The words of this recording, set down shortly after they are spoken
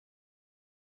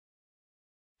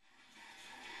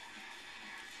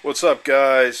What's up,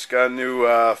 guys? Got a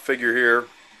new figure here.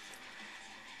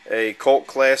 A Cult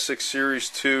Classic Series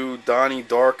 2 Donnie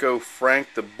Darko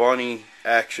Frank the Bunny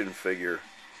action figure.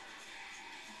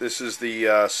 This is the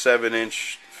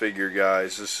 7-inch figure,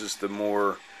 guys. This is the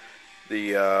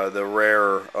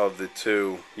rarer of the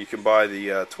two. You can buy the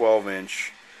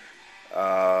 12-inch.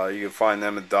 You can find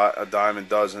them a dime a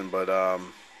dozen, but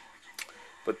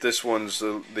this one's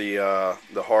the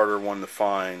harder one to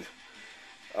find.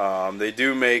 They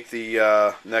do make the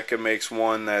NECA makes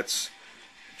one that's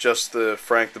just the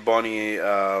Frank the Bunny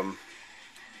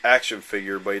action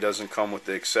figure, but he doesn't come with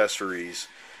the accessories,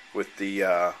 with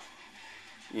the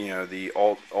the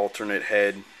alternate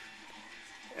head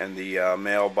and the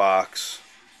mailbox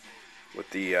with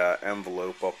the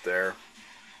envelope up there.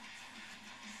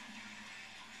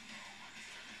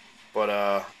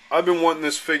 But I've been wanting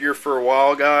this figure for a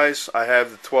while, guys. I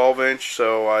have the 12-inch,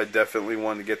 so I definitely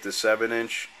wanted to get the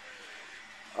 7-inch.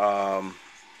 I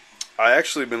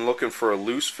actually been looking for a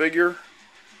loose figure,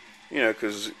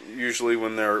 because usually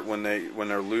when they're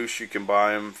loose, you can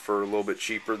buy them for a little bit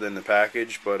cheaper than the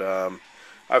package. But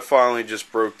I finally just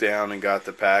broke down and got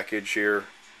the package here.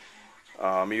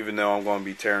 Even though I'm going to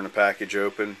be tearing the package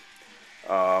open,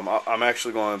 I'm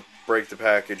actually going to break the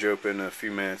package open in a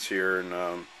few minutes here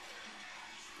and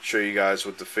show you guys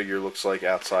what the figure looks like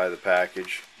outside of the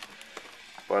package.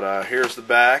 But here's the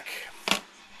back.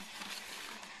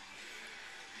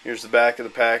 Here's the back of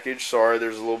the package. Sorry,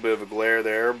 there's a little bit of a glare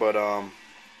there, but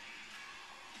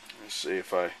let's see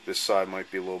if this side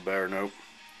might be a little better. Nope.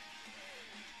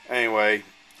 Anyway,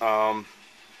 the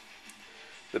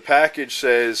package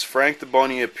says Frank the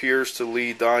Bunny appears to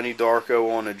lead Donnie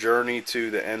Darko on a journey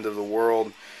to the end of the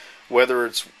world, whether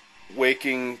it's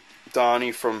waking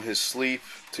Donnie from his sleep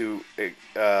to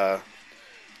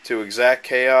exact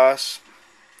chaos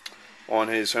on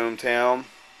his hometown,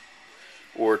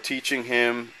 or teaching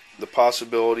him the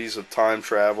possibilities of time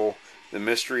travel. The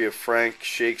mystery of Frank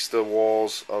shakes the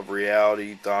walls of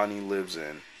reality Donnie lives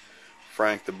in.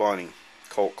 Frank the Bunny,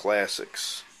 Cult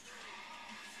Classics.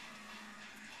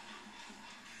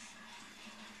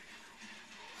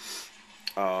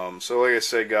 So like I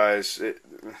said, guys,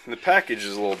 the package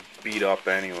is a little beat up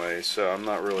anyway, so I'm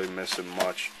not really missing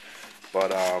much.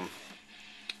 But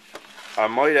I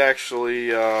might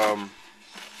actually I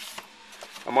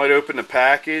might open the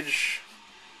package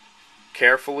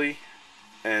carefully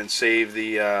and save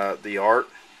the art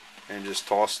and just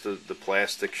toss the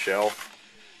plastic shell.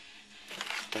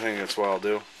 I think that's what I'll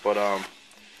do. But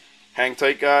hang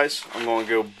tight, guys. I'm going to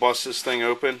go bust this thing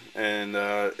open, and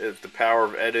if the power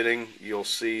of editing, you'll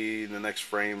see the next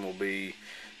frame will be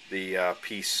the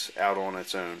piece out on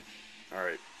its own.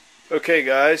 Alright. Okay,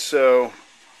 guys, so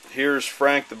here's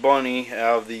Frank the Bunny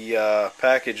out of the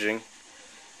packaging.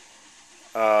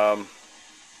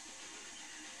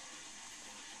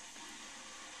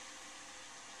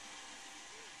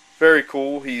 Very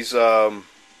cool. He's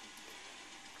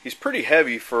pretty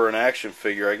heavy for an action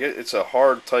figure. I guess it's a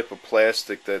hard type of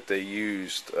plastic that they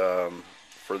used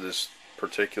for this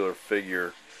particular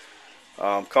figure.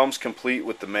 Comes complete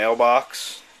with the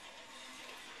mailbox.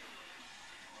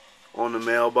 On the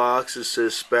mailbox it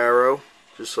says Sparrow,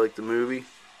 just like the movie.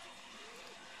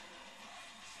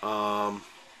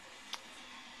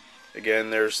 Again,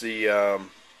 there's the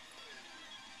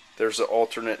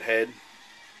alternate head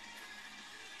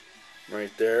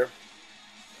right there.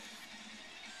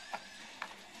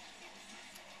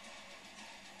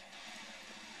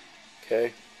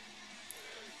 Okay.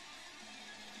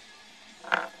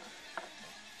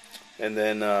 And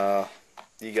then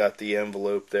you got the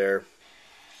envelope there,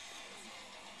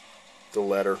 the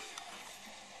letter.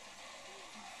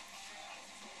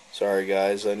 Sorry,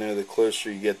 guys, I know the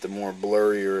closer you get, the more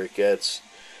blurrier it gets.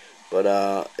 But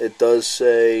it does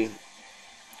say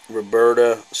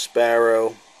Roberta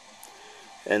Sparrow,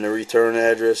 and the return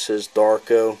address says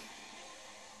Darko.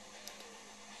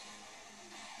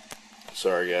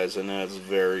 Sorry, guys, I know it's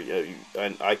very...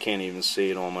 I can't even see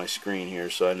it on my screen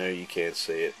here, so I know you can't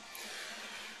see it.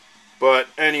 But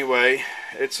anyway,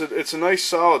 it's a nice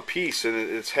solid piece, and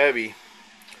it's heavy.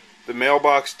 The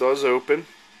mailbox does open.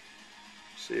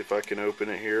 See if I can open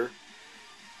it here.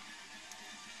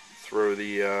 Throw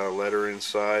the letter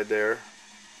inside there.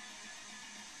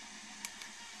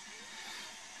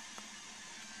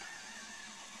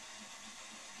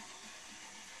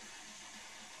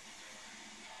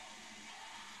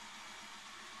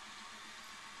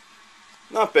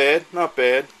 Not bad, not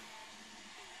bad.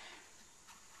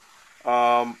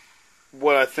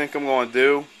 What I think I'm going to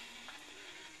do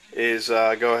is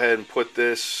go ahead and put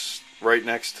this right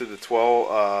next to the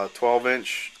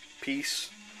 12-inch piece,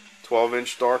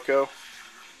 12-inch Darko.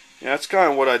 Yeah, that's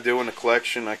kind of what I do in the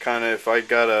collection. I kind of, if I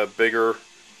got a bigger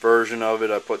version of it,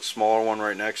 I put a smaller one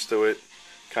right next to it.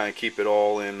 Kind of keep it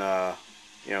all in,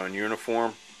 you know, in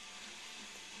uniform.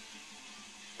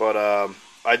 But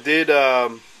I did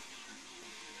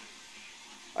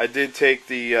take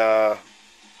the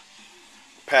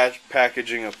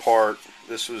packaging apart.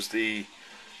 This was the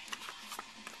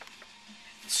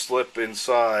slip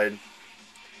inside.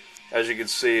 As you can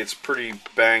see, it's pretty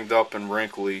banged up and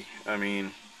wrinkly. I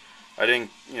mean, I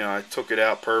didn't, you know, I took it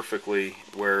out perfectly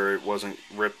where it wasn't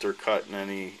ripped or cut in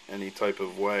any type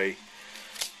of way.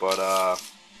 But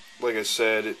like I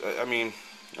said, I mean,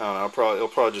 I don't know. It'll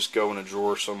probably just go in a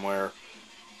drawer somewhere.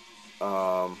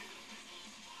 But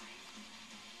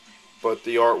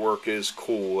the artwork is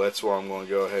cool. That's why I'm going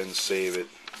to go ahead and save it.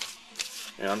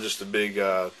 And I'm just a big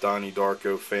Donnie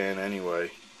Darko fan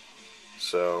anyway.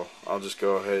 So I'll just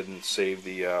go ahead and save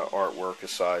the artwork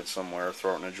aside somewhere,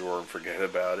 throw it in a drawer and forget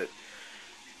about it.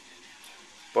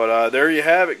 But there you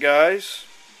have it, guys.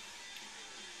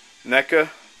 NECA,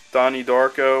 Donnie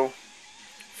Darko,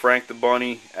 Frank the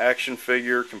Bunny action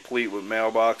figure, complete with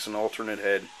mailbox and alternate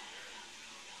head.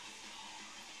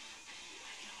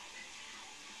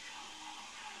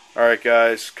 Alright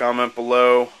guys, comment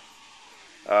below.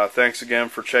 Thanks again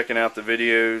for checking out the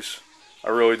videos. I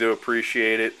really do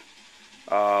appreciate it.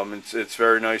 It's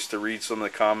very nice to read some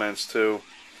of the comments too.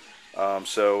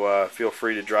 So feel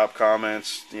free to drop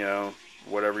comments, you know,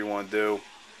 whatever you want to do.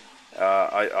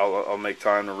 I'll make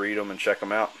time to read them and check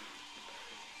them out.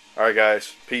 Alright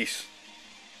guys, peace.